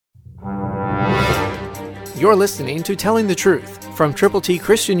You're listening to Telling the Truth from Triple T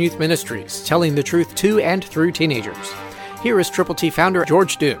Christian Youth Ministries, telling the truth to and through teenagers. Here is Triple T founder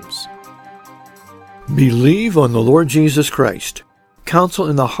George Dooms. Believe on the Lord Jesus Christ. Counsel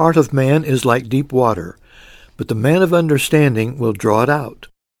in the heart of man is like deep water, but the man of understanding will draw it out.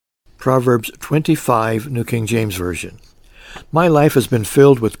 Proverbs 25, New King James Version. My life has been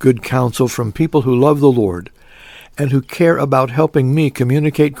filled with good counsel from people who love the Lord and who care about helping me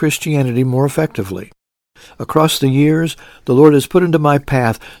communicate Christianity more effectively. Across the years, the Lord has put into my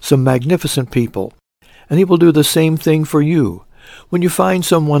path some magnificent people, and He will do the same thing for you. When you find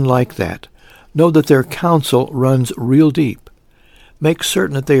someone like that, know that their counsel runs real deep. Make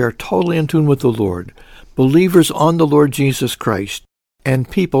certain that they are totally in tune with the Lord, believers on the Lord Jesus Christ, and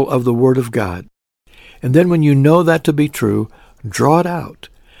people of the Word of God. And then when you know that to be true, draw it out.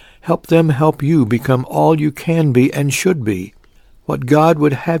 Help them help you become all you can be and should be, what God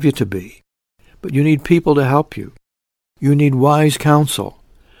would have you to be. But you need people to help you. You need wise counsel.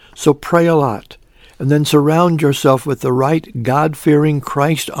 So pray a lot, and then surround yourself with the right God-fearing,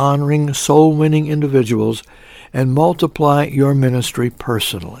 Christ-honoring, soul-winning individuals, and multiply your ministry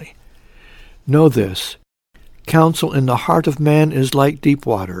personally. Know this: counsel in the heart of man is like deep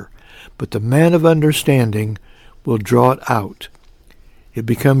water, but the man of understanding will draw it out. It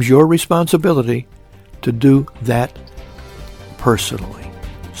becomes your responsibility to do that personally.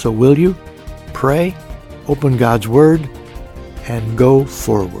 So will you? Pray, open God's Word, and go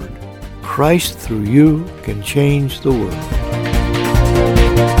forward. Christ through you can change the world.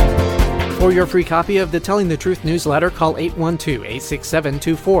 For your free copy of the Telling the Truth newsletter, call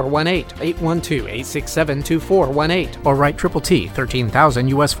 812-867-2418, 812-867-2418, or write Triple T, 13,000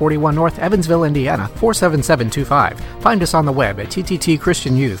 U.S. 41 North, Evansville, Indiana, 47725. Find us on the web at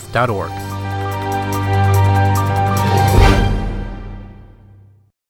tttchristianyouth.org.